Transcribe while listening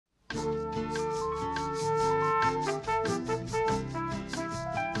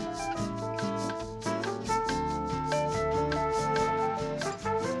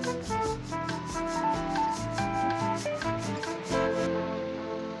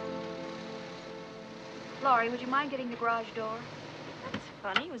Laurie, would you mind getting the garage door? That's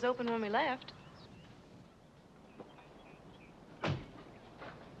funny. It was open when we left.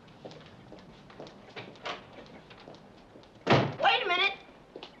 Wait a minute.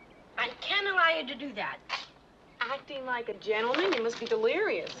 I can't allow you to do that. Acting like a gentleman? You must be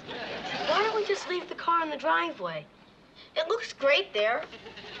delirious. Why don't we just leave the car in the driveway? It looks great there.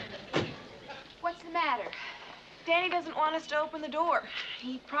 What's the matter? Danny doesn't want us to open the door.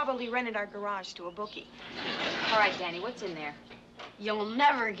 He probably rented our garage to a bookie. All right, Danny, what's in there? You'll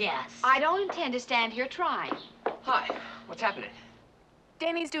never guess. I don't intend to stand here trying. Hi, what's happening?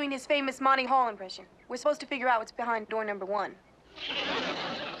 Danny's doing his famous Monty Hall impression. We're supposed to figure out what's behind door number 1.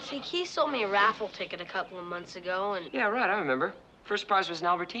 See, Keith sold me a raffle ticket a couple of months ago, and... Yeah, right, I remember. First prize was an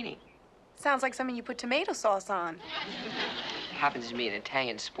Albertini. Sounds like something you put tomato sauce on. It happens to be an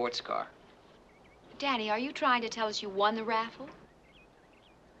Italian sports car. Danny, are you trying to tell us you won the raffle?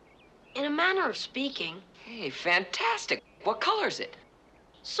 In a manner of speaking, Hey, fantastic. What color is it?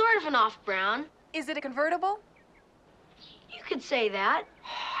 sort of an off-brown. Is it a convertible? You could say that.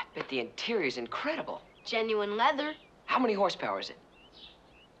 Oh, I bet the interior's incredible. Genuine leather. How many horsepower is it?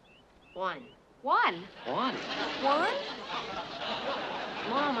 1. 1. 1. 1?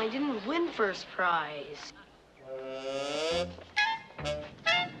 Mom, I didn't win first prize.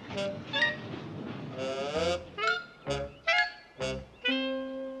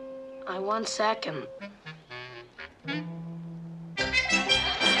 I won second.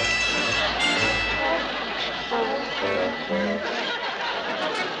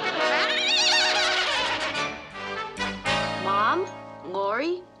 Mom,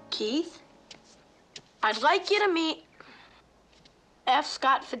 Lori, Keith, I'd like you to meet F.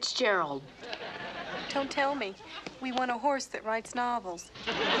 Scott Fitzgerald. Don't tell me. We won a horse that writes novels.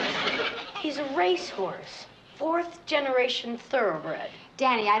 He's a racehorse, 4th generation thoroughbred.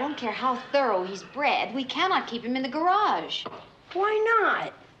 Danny, I don't care how thorough he's bred. We cannot keep him in the garage. Why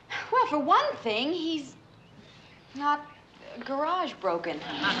not? Well, for one thing, he's not garage broken.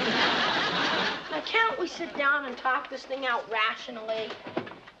 Now, can't we sit down and talk this thing out rationally?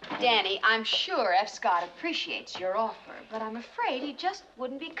 Danny, I'm sure F. Scott appreciates your offer, but I'm afraid he just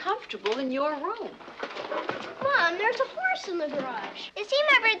wouldn't be comfortable in your room. Mom, there's a horse in the garage. Is he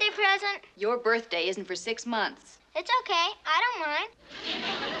my birthday present? Your birthday isn't for 6 months. It's okay. I don't mind.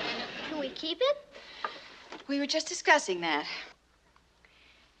 Can we keep it? We were just discussing that.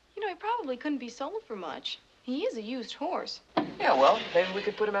 You know, he probably couldn't be sold for much. He is a used horse. Yeah, well, maybe we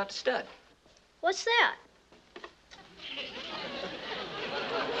could put him out to stud. What's that?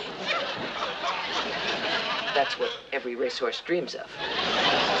 That's what every racehorse dreams of.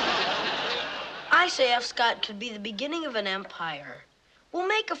 I say F. Scott could be the beginning of an empire. We'll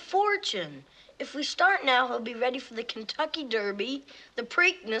make a fortune. If we start now, he'll be ready for the Kentucky Derby, the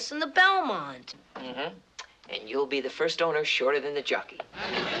Preakness, and the Belmont. Mm-hmm. And you'll be the first owner shorter than the jockey.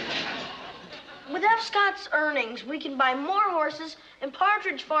 With F. Scott's earnings, we can buy more horses, and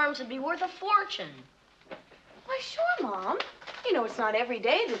Partridge Farms would be worth a fortune. Why, sure, Mom. You know, it's not every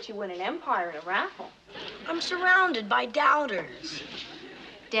day that you win an empire in a raffle. I'm surrounded by doubters.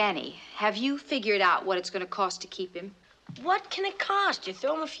 Danny, have you figured out what it's going to cost to keep him? What can it cost? You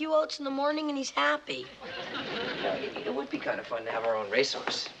throw him a few oats in the morning and he's happy. It would be kind of fun to have our own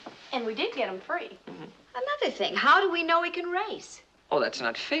racehorse. And we did get him free. Another thing, how do we know he can race? Oh, that's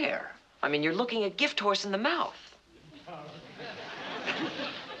not fair. I mean, you're looking a gift horse in the mouth.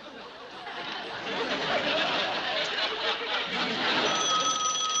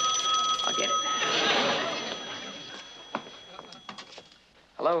 I'll get it.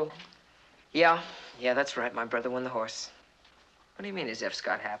 Hello? Yeah, that's right. My brother won the horse. What do you mean, is F.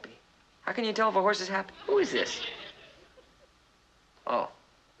 Scott happy? How can you tell if a horse is happy? Who is this? Oh.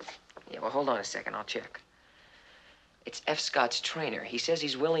 Yeah, well, hold on a second. I'll check. It's F. Scott's trainer. He says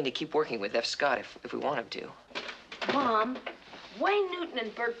he's willing to keep working with F. Scott if we want him to. Mom, Wayne Newton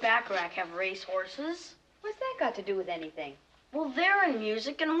and Burt Bacharach have racehorses. What's that got to do with anything? Well, they're in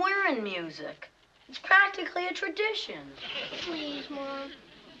music and we're in music. It's practically a tradition. Please, Mom.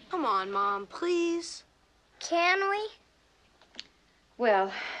 Come on, Mom, please. Can we?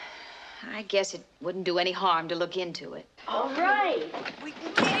 Well, I guess it wouldn't do any harm to look into it. All right. We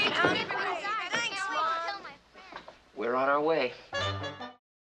can